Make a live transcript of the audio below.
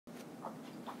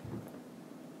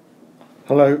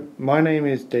Hello, my name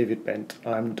is David Bent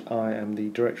and I am the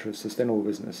Director of Sustainable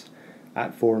Business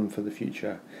at Forum for the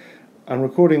Future. I'm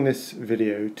recording this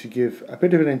video to give a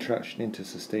bit of an introduction into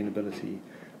sustainability,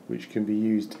 which can be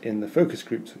used in the focus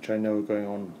groups which I know are going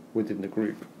on within the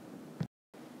group.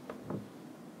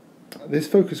 This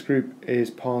focus group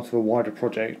is part of a wider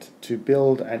project to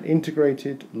build an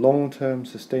integrated long-term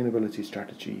sustainability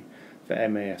strategy for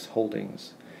MAS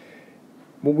Holdings.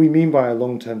 What we mean by a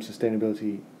long-term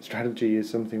sustainability strategy is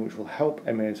something which will help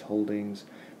MAS Holdings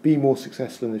be more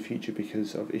successful in the future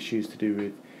because of issues to do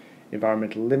with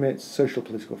environmental limits, social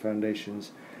political foundations,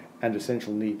 and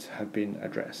essential needs have been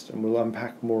addressed. And we'll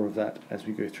unpack more of that as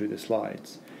we go through the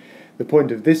slides. The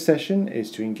point of this session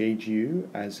is to engage you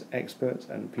as experts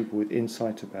and people with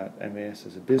insight about MAS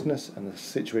as a business and the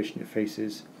situation it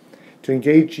faces, to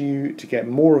engage you to get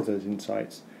more of those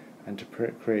insights and to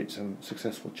create some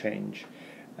successful change.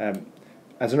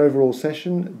 As an overall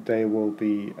session, there will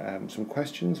be some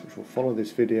questions which will follow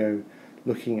this video,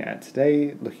 looking at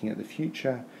today, looking at the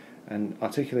future, and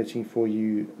articulating for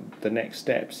you the next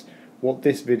steps. What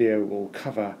this video will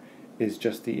cover is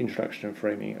just the introduction and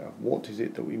framing of what is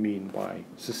it that we mean by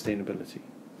sustainability.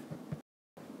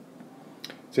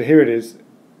 So here it is,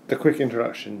 the quick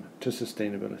introduction to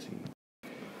sustainability.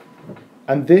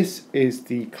 And this is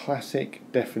the classic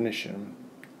definition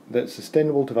that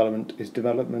sustainable development is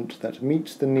development that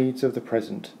meets the needs of the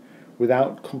present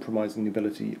without compromising the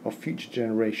ability of future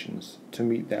generations to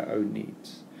meet their own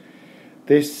needs.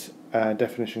 This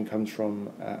definition comes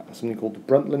from something called the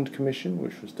Brundtland Commission,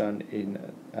 which was done in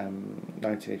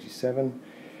 1987.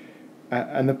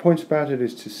 And the point about it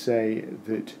is to say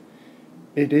that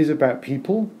it is about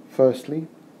people, firstly,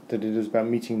 that it is about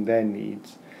meeting their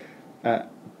needs,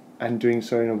 and doing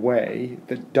so in a way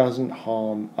that doesn't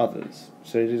harm others.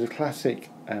 So it is a classic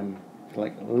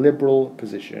liberal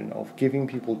position of giving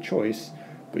people choice,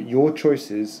 but your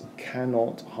choices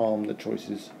cannot harm the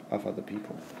choices of other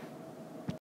people.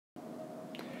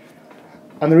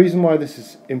 And the reason why this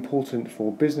is important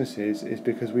for businesses is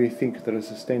because we think that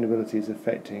sustainability is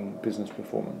affecting business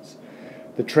performance.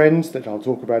 The trends that I'll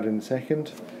talk about in a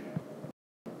second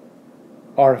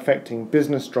are affecting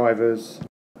business drivers,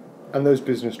 and those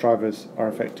business drivers are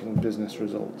affecting business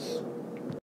results.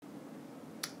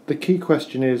 The key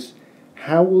question is,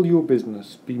 how will your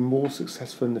business be more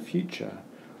successful in the future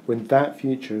when that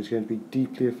future is going to be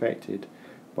deeply affected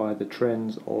by the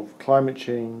trends of climate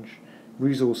change,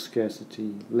 resource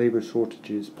scarcity, labour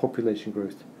shortages, population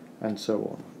growth, and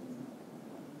so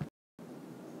on?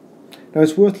 Now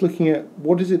it's worth looking at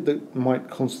what is it that might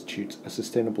constitute a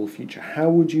sustainable future. How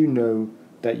would you know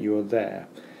that you are there?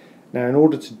 Now, in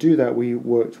order to do that, we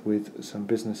worked with some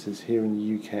businesses here in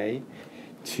the UK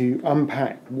to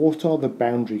unpack what are the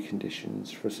boundary conditions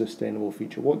for a sustainable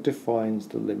future, what defines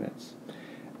the limits.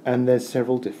 And there's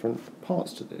several different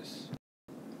parts to this.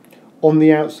 On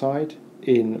the outside,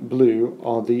 in blue,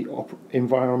 are the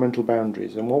environmental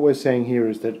boundaries. And what we're saying here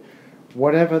is that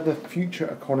whatever the future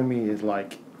economy is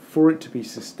like, for it to be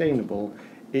sustainable,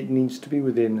 it needs to be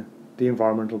within the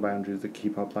environmental boundaries that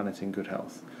keep our planet in good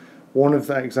health. One of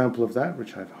that example of that,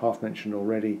 which I've half mentioned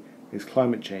already, is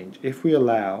climate change. If we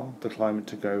allow the climate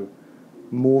to go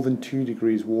more than 2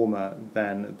 degrees warmer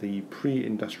than the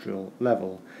pre-industrial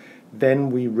level, then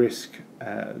we risk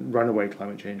runaway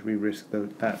climate change. We risk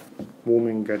that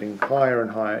warming getting higher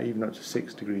and higher, even up to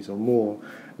 6 degrees or more,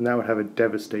 and that would have a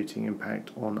devastating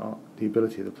impact on the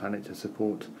ability of the planet to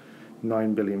support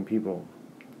 9 billion people.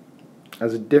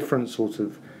 As a different sort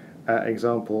of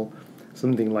example,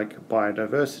 something like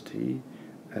biodiversity,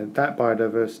 that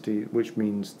biodiversity, which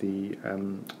means the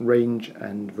range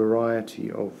and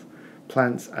variety of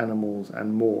plants, animals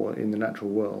and more in the natural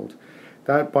world,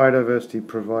 that biodiversity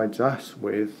provides us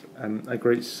with a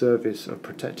great service of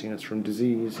protecting us from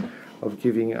disease, of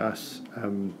giving us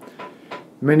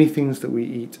many things that we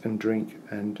eat and drink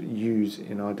and use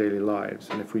in our daily lives.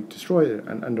 And if we destroy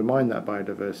and undermine that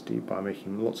biodiversity by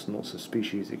making lots and lots of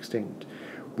species extinct,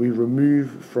 we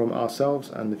remove from ourselves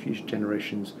and the future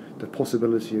generations the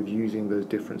possibility of using those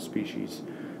different species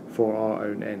for our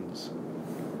own ends.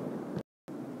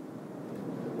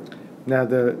 Now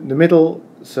the middle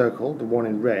circle, the one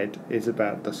in red, is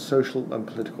about the social and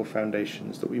political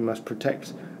foundations that we must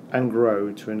protect and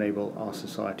grow to enable our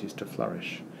societies to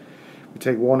flourish. We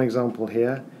take one example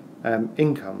here,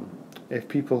 income. If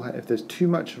there's too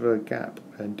much of a gap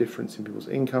and difference in people's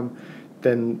income,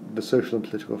 then the social and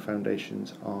political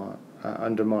foundations are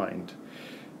undermined.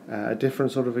 A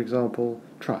different sort of example,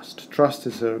 trust. Trust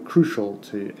is crucial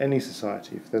to any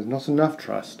society. If there's not enough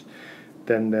trust,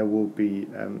 then there will be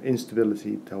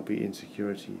instability, there will be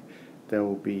insecurity, there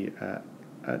will be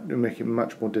make it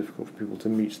much more difficult for people to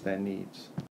meet their needs.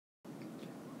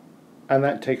 And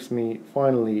that takes me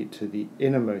finally to the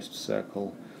innermost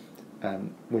circle,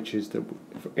 which is that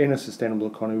in a sustainable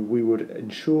economy we would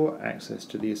ensure access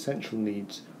to the essential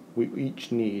needs we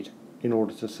each need in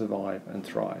order to survive and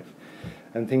thrive.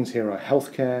 And things here are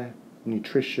healthcare,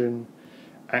 nutrition,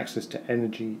 access to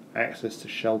energy, access to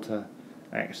shelter,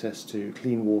 access to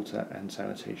clean water and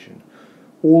sanitation.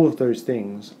 All of those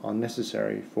things are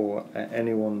necessary for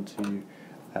anyone to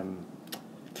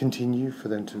continue, for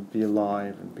them to be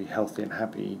alive and be healthy and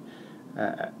happy,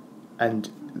 and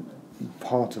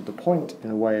part of the point, in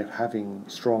a way, of having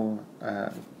strong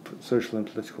social and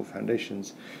political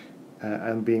foundations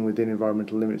and being within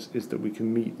environmental limits is that we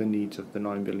can meet the needs of the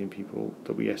 9 billion people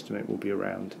that we estimate will be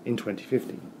around in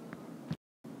 2050.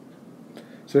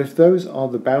 So if those are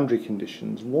the boundary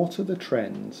conditions, what are the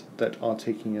trends that are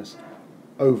taking us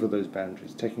over those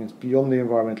boundaries, taking us beyond the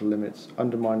environmental limits,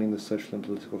 undermining the social and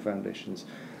political foundations,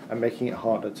 and making it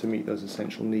harder to meet those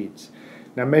essential needs?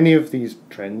 Now, many of these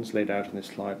trends laid out in this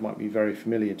slide might be very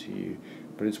familiar to you,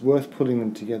 but it's worth pulling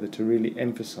them together to really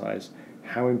emphasize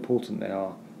how important they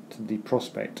are to the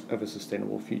prospect of a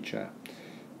sustainable future.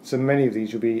 So many of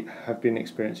these have been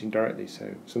experiencing directly,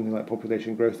 so something like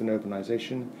population growth and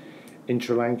urbanization. In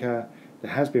Sri Lanka,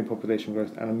 there has been population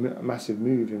growth and a massive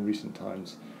move in recent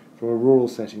times from a rural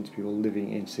setting to people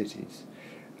living in cities.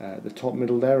 The top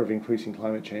middle there of increasing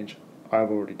climate change,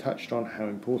 I've already touched on how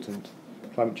important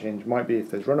climate change might be if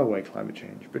there's runaway climate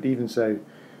change, but even so,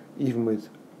 even with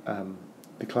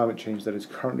the climate change that is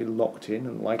currently locked in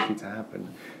and likely to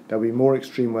happen, there'll be more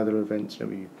extreme weather events.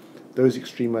 Those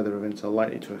extreme weather events are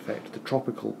likely to affect the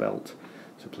tropical belt,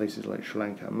 so places like Sri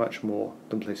Lanka, much more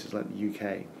than places like the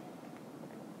UK.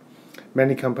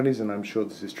 Many companies, and I'm sure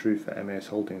this is true for MAS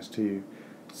Holdings too,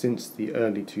 since the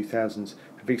early 2000s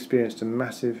have experienced a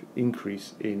massive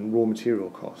increase in raw material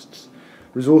costs.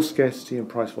 Resource scarcity and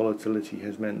price volatility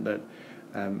has meant that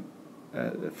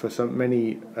for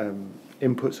many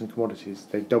inputs and commodities,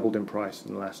 they've doubled in price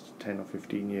in the last 10 or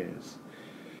 15 years.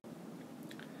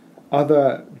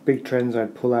 Other big trends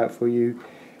I'd pull out for you,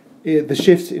 the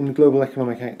shifts in global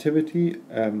economic activity.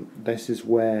 This is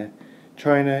where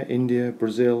China, India,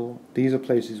 Brazil, these are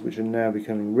places which are now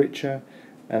becoming richer,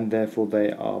 and therefore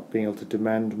they are being able to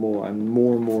demand more, and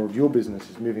more of your business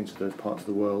is moving to those parts of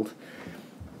the world.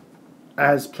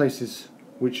 As places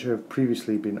which have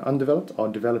previously been undeveloped are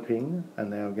developing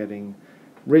and they are getting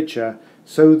richer,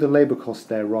 so the labour costs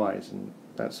there rise, and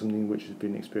that's something which has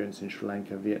been experienced in Sri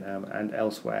Lanka, Vietnam and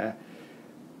elsewhere.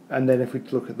 And then if we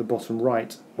look at the bottom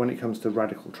right, when it comes to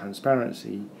radical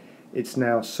transparency, it's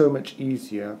now so much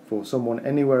easier for someone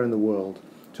anywhere in the world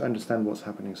to understand what's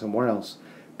happening somewhere else,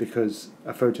 because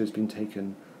a photo has been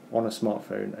taken on a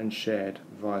smartphone and shared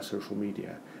via social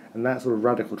media. And that sort of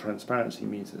radical transparency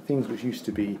means that things which used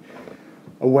to be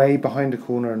away behind a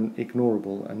corner and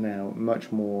ignorable are now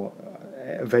much more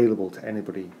available to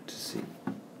anybody to see.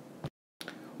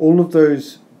 All of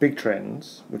those big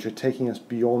trends, which are taking us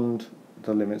beyond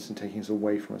the limits and taking us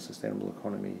away from a sustainable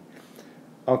economy,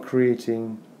 are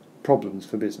creating problems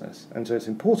for business. And so it's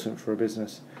important for a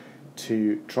business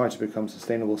to try to become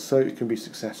sustainable so it can be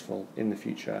successful in the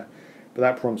future. But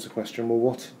that prompts the question, well,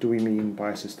 what do we mean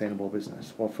by a sustainable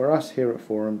business? Well, for us here at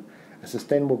Forum, a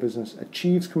sustainable business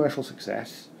achieves commercial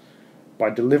success by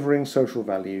delivering social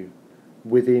value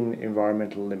within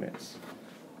environmental limits.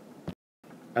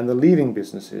 And the leading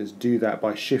businesses do that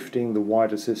by shifting the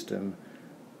wider system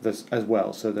as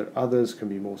well, so that others can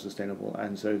be more sustainable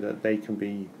and so that they,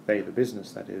 the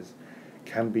business that is,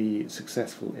 can be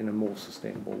successful in a more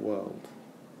sustainable world.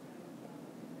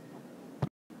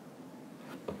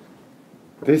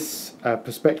 This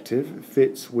perspective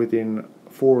fits within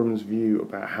Forum's view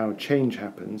about how change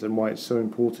happens and why it's so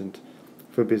important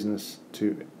for business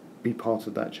to be part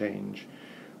of that change.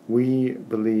 We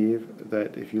believe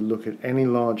that if you look at any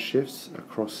large shifts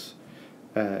across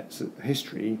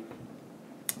history,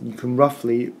 you can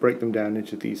roughly break them down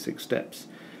into these 6 steps.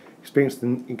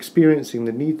 Experiencing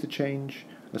the need to change,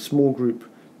 a small group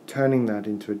turning that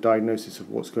into a diagnosis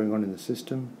of what's going on in the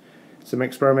system, some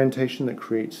experimentation that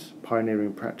creates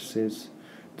pioneering practices,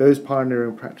 those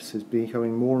pioneering practices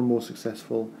becoming more and more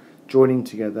successful, joining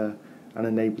together and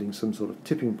enabling some sort of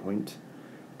tipping point,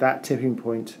 that tipping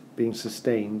point being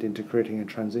sustained into creating a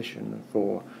transition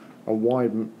for a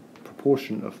wide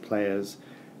proportion of players,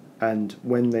 and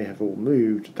when they have all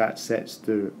moved, that sets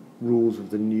the rules of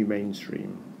the new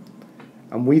mainstream.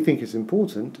 And we think it's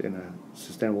important in a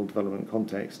sustainable development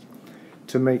context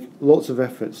to make lots of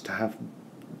efforts to have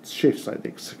shifts like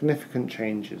this, significant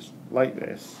changes like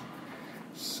this,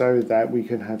 so that we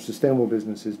can have sustainable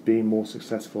businesses being more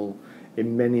successful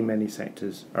in many, many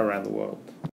sectors around the world.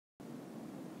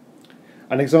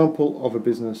 An example of a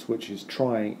business which is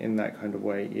trying in that kind of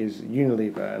way is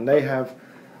Unilever, and they have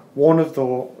one of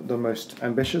the most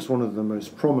ambitious, one of the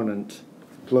most prominent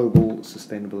global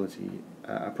sustainability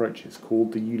approaches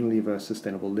called the Unilever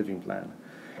Sustainable Living Plan.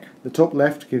 The top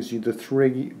left gives you the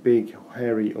 3 big,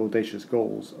 hairy, audacious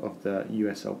goals of the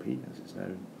USLP, as it's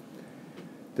known.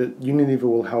 That Unilever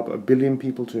will help 1 billion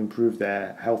people to improve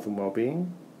their health and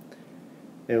well-being.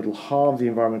 It will halve the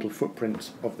environmental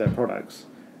footprint of their products,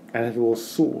 and it will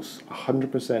source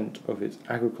 100% of its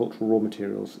agricultural raw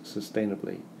materials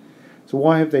sustainably. So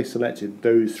why have they selected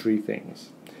those 3 things?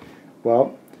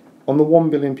 Well, on the 1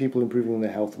 billion people improving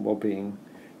their health and well-being,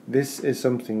 this is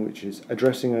something which is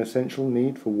addressing an essential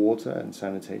need for water and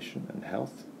sanitation and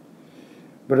health.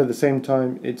 But at the same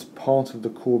time, it's part of the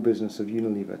core business of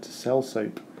Unilever to sell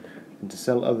soap and to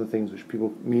sell other things which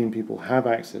people have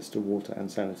access to water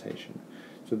and sanitation.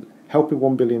 So helping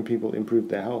 1 billion people improve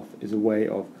their health is a way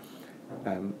of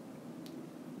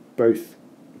both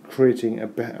creating a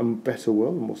better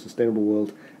world, a more sustainable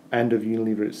world, and of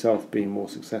Unilever itself being more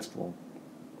successful.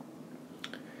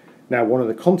 Now, one of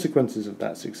the consequences of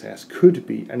that success could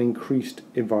be an increased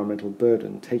environmental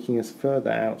burden, taking us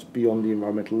further out beyond the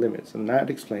environmental limits, and that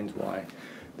explains why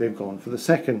they've gone for the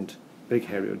second big,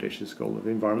 hairy, audacious goal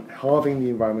of halving the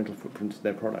environmental footprint of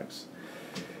their products.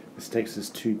 This takes us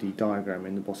to the diagram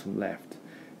in the bottom left.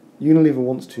 Unilever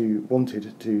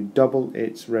wanted to double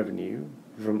its revenue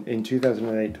from, in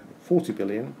 2008, 40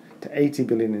 billion to 80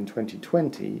 billion in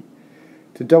 2020,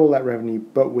 to double that revenue,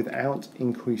 but without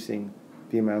increasing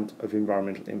the amount of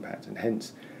environmental impact, and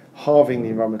hence halving the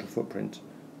environmental footprint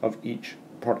of each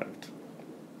product.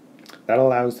 That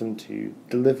allows them to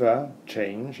deliver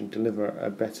change and deliver a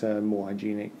better, more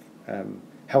hygienic,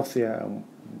 healthier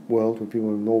world with people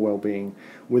with more well-being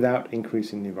without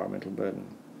increasing the environmental burden.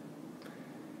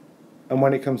 And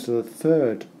when it comes to the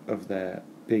third of their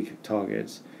big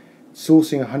targets,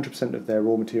 sourcing 100% of their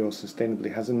raw materials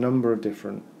sustainably has a number of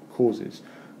different causes.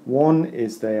 One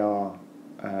is they are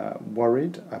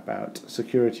worried about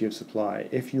security of supply.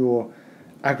 If your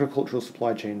agricultural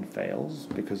supply chain fails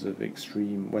because of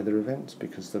extreme weather events,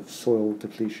 because of soil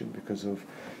depletion, because of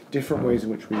different ways in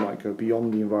which we might go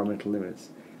beyond the environmental limits,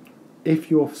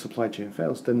 if your supply chain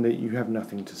fails, then you have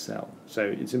nothing to sell. So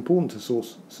it's important to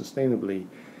source sustainably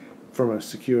from a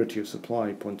security of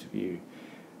supply point of view.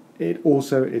 It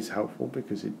also is helpful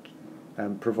because it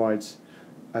provides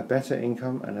a better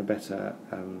income and a better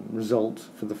result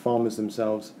for the farmers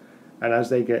themselves, and as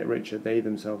they get richer, they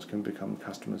themselves can become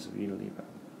customers of Unilever.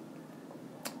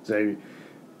 So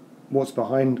what's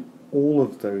behind all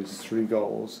of those 3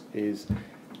 goals is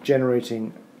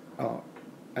generating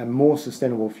a more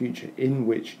sustainable future in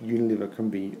which Unilever can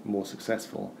be more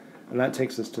successful. And that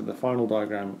takes us to the final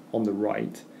diagram on the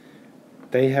right.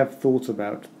 They have thought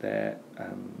about their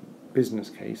business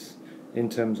case in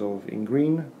terms of, in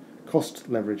green, cost,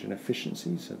 leverage and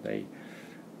efficiency, so they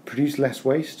produce less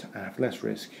waste and have less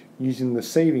risk, using the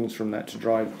savings from that to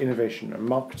drive innovation and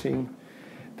marketing,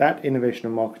 that innovation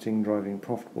and marketing driving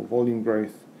profitable volume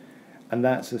growth, and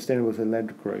that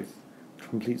sustainability-led growth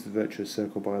completes the virtuous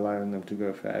circle by allowing them to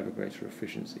go for ever greater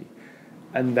efficiency.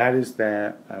 And that is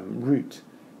their route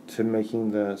to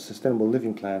making the Sustainable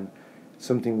Living Plan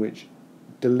something which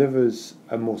delivers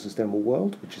a more sustainable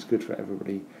world, which is good for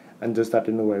everybody, and does that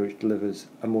in a way which delivers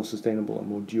a more sustainable, a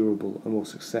more durable, a more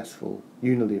successful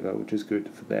Unilever, which is good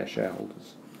for their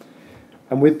shareholders.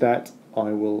 And with that,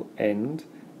 I will end.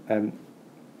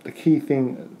 The key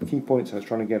points I was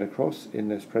trying to get across in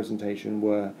this presentation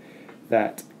were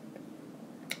that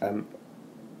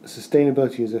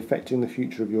sustainability is affecting the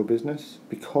future of your business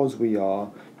because we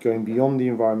are going beyond the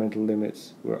environmental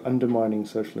limits, we're undermining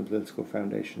social and political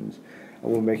foundations,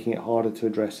 and we're making it harder to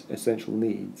address essential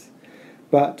needs.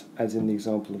 But, as in the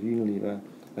example of Unilever,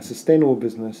 a sustainable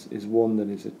business is one that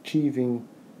is achieving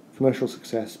commercial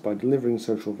success by delivering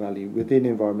social value within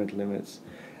environmental limits,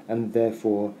 and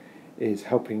therefore is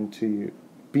helping to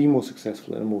be more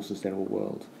successful in a more sustainable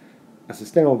world. A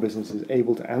sustainable business is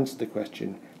able to answer the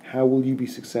question, how will you be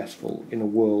successful in a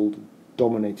world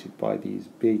dominated by these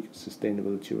big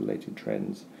sustainability-related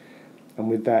trends? And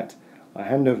with that, I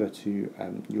hand over to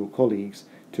your colleagues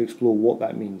to explore what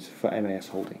that means for MAS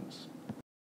Holdings.